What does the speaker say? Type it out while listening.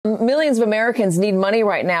millions of Americans need money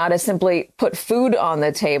right now to simply put food on the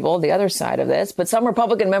table, the other side of this. But some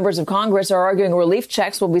Republican members of Congress are arguing relief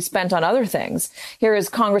checks will be spent on other things. Here is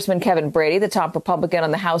Congressman Kevin Brady, the top Republican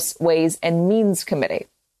on the House Ways and Means Committee.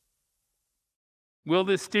 Will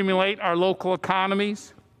this stimulate our local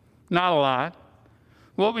economies? Not a lot.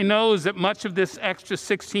 What we know is that much of this extra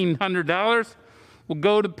 $1,600 will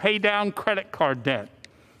go to pay down credit card debt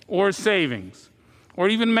or savings, or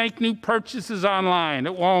even make new purchases online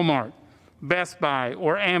at Walmart, Best Buy,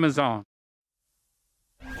 or Amazon.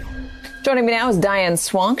 Joining me now is Diane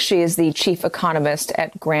Swonk. She is the chief economist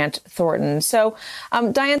at Grant Thornton. So,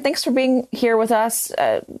 Diane, thanks for being here with us.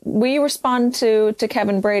 Will you respond to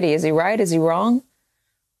Kevin Brady? Is he right? Is he wrong?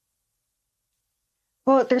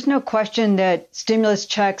 Well, there's no question that stimulus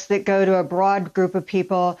checks that go to a broad group of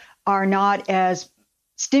people are not as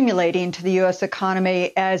stimulating to the U.S.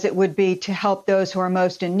 economy as it would be to help those who are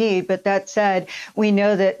most in need. But that said, we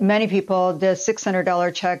know that many people, the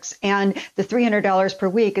 $600 checks and the $300 per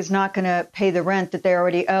week is not going to pay the rent that they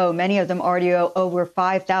already owe. Many of them already owe over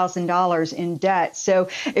 $5,000 in debt. So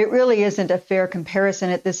it really isn't a fair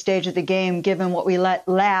comparison at this stage of the game, given what we let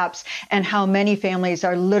lapse and how many families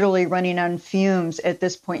are literally running on fumes at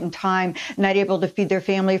this point in time, not able to feed their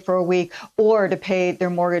family for a week or to pay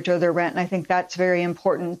their mortgage or their rent. And I think that's very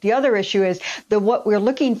important. The other issue is that what we're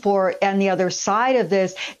looking for on the other side of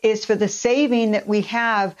this is for the saving that we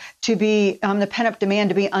have to be the pent-up demand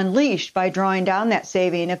to be unleashed by drawing down that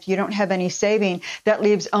saving. If you don't have any saving, that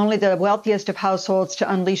leaves only the wealthiest of households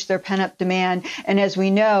to unleash their pent-up demand. And as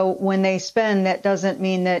we know, when they spend, that doesn't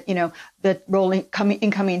mean that, the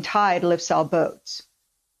incoming tide lifts all boats.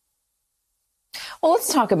 Well,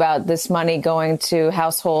 let's talk about this money going to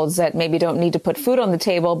households that maybe don't need to put food on the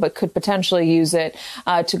table, but could potentially use it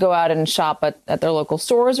to go out and shop at their local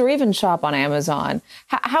stores or even shop on Amazon.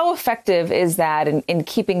 How effective is that in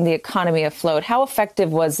keeping the economy afloat? How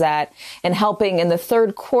effective was that in helping in the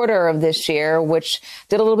third quarter of this year, which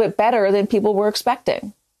did a little bit better than people were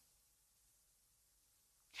expecting?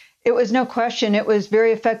 It was no question. It was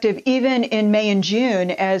very effective even in May and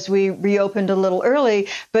June as we reopened a little early.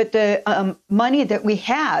 But the money that we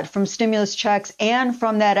had from stimulus checks and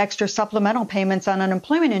from that extra supplemental payments on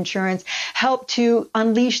unemployment insurance helped to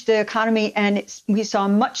unleash the economy. And we saw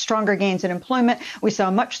much stronger gains in employment. We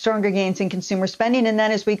saw much stronger gains in consumer spending. And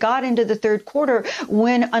then as we got into the third quarter,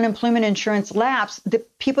 when unemployment insurance lapsed, the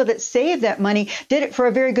people that saved that money did it for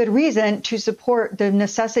a very good reason, to support the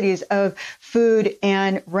necessities of food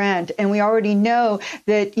and rent. And we already know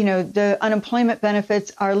that, the unemployment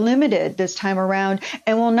benefits are limited this time around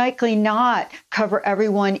and will likely not cover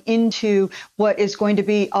everyone into what is going to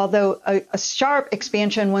be, although a sharp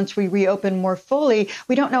expansion once we reopen more fully.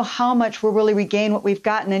 We don't know how much we'll really regain what we've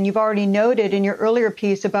gotten. And you've already noted in your earlier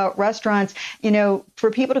piece about restaurants,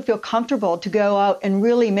 for people to feel comfortable to go out and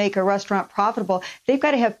really make a restaurant profitable, they've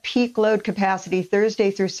got to have peak load capacity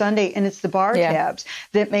Thursday through Sunday. And it's the bar tabs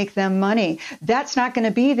that make them money. That's not going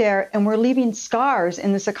to be there. And we're leaving scars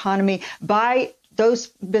in this economy by those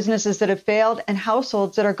businesses that have failed and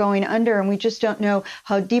households that are going under. And we just don't know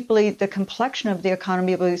how deeply the complexion of the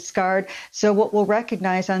economy will be scarred. So what we'll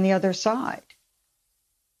recognize on the other side.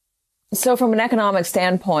 So from an economic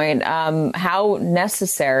standpoint, how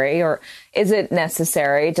necessary, or is it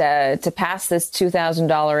necessary to pass this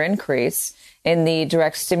 $2,000 increase in the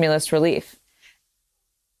direct stimulus relief?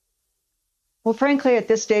 Well, frankly, at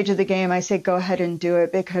this stage of the game, I say go ahead and do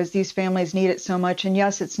it because these families need it so much. And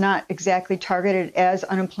yes, it's not exactly targeted as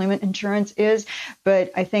unemployment insurance is,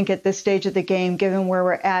 but I think at this stage of the game, given where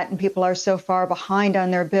we're at and people are so far behind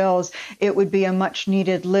on their bills, it would be a much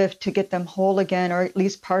needed lift to get them whole again, or at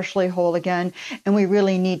least partially whole again. And we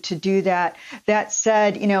really need to do that. That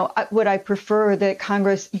said, would I prefer that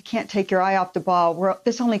Congress, you can't take your eye off the ball.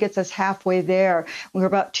 This only gets us halfway there. We're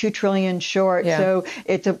about $2 trillion short. Yeah. So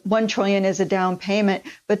it's $1 trillion is a down payment.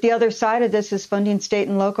 But the other side of this is funding state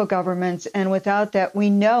and local governments. And without that, we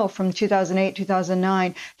know from 2008,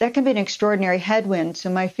 2009, that can be an extraordinary headwind. So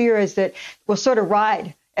my fear is that we'll sort of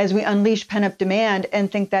ride as we unleash pent-up demand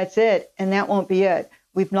and think that's it. And that won't be it.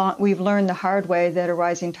 We've learned the hard way that a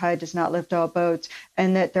rising tide does not lift all boats,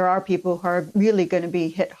 and that there are people who are really going to be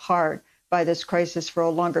hit hard by this crisis for a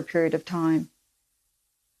longer period of time.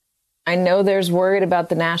 I know there's worried about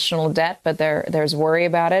the national debt, but there's worry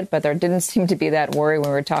about it. But there didn't seem to be that worry when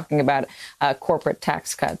we were talking about corporate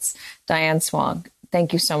tax cuts. Diane Swonk,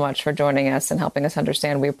 thank you so much for joining us and helping us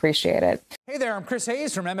understand. We appreciate it. Hey there, I'm Chris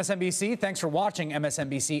Hayes from MSNBC. Thanks for watching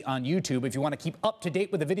MSNBC on YouTube. If you want to keep up to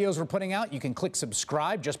date with the videos we're putting out, you can click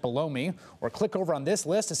subscribe just below me or click over on this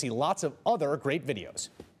list to see lots of other great videos.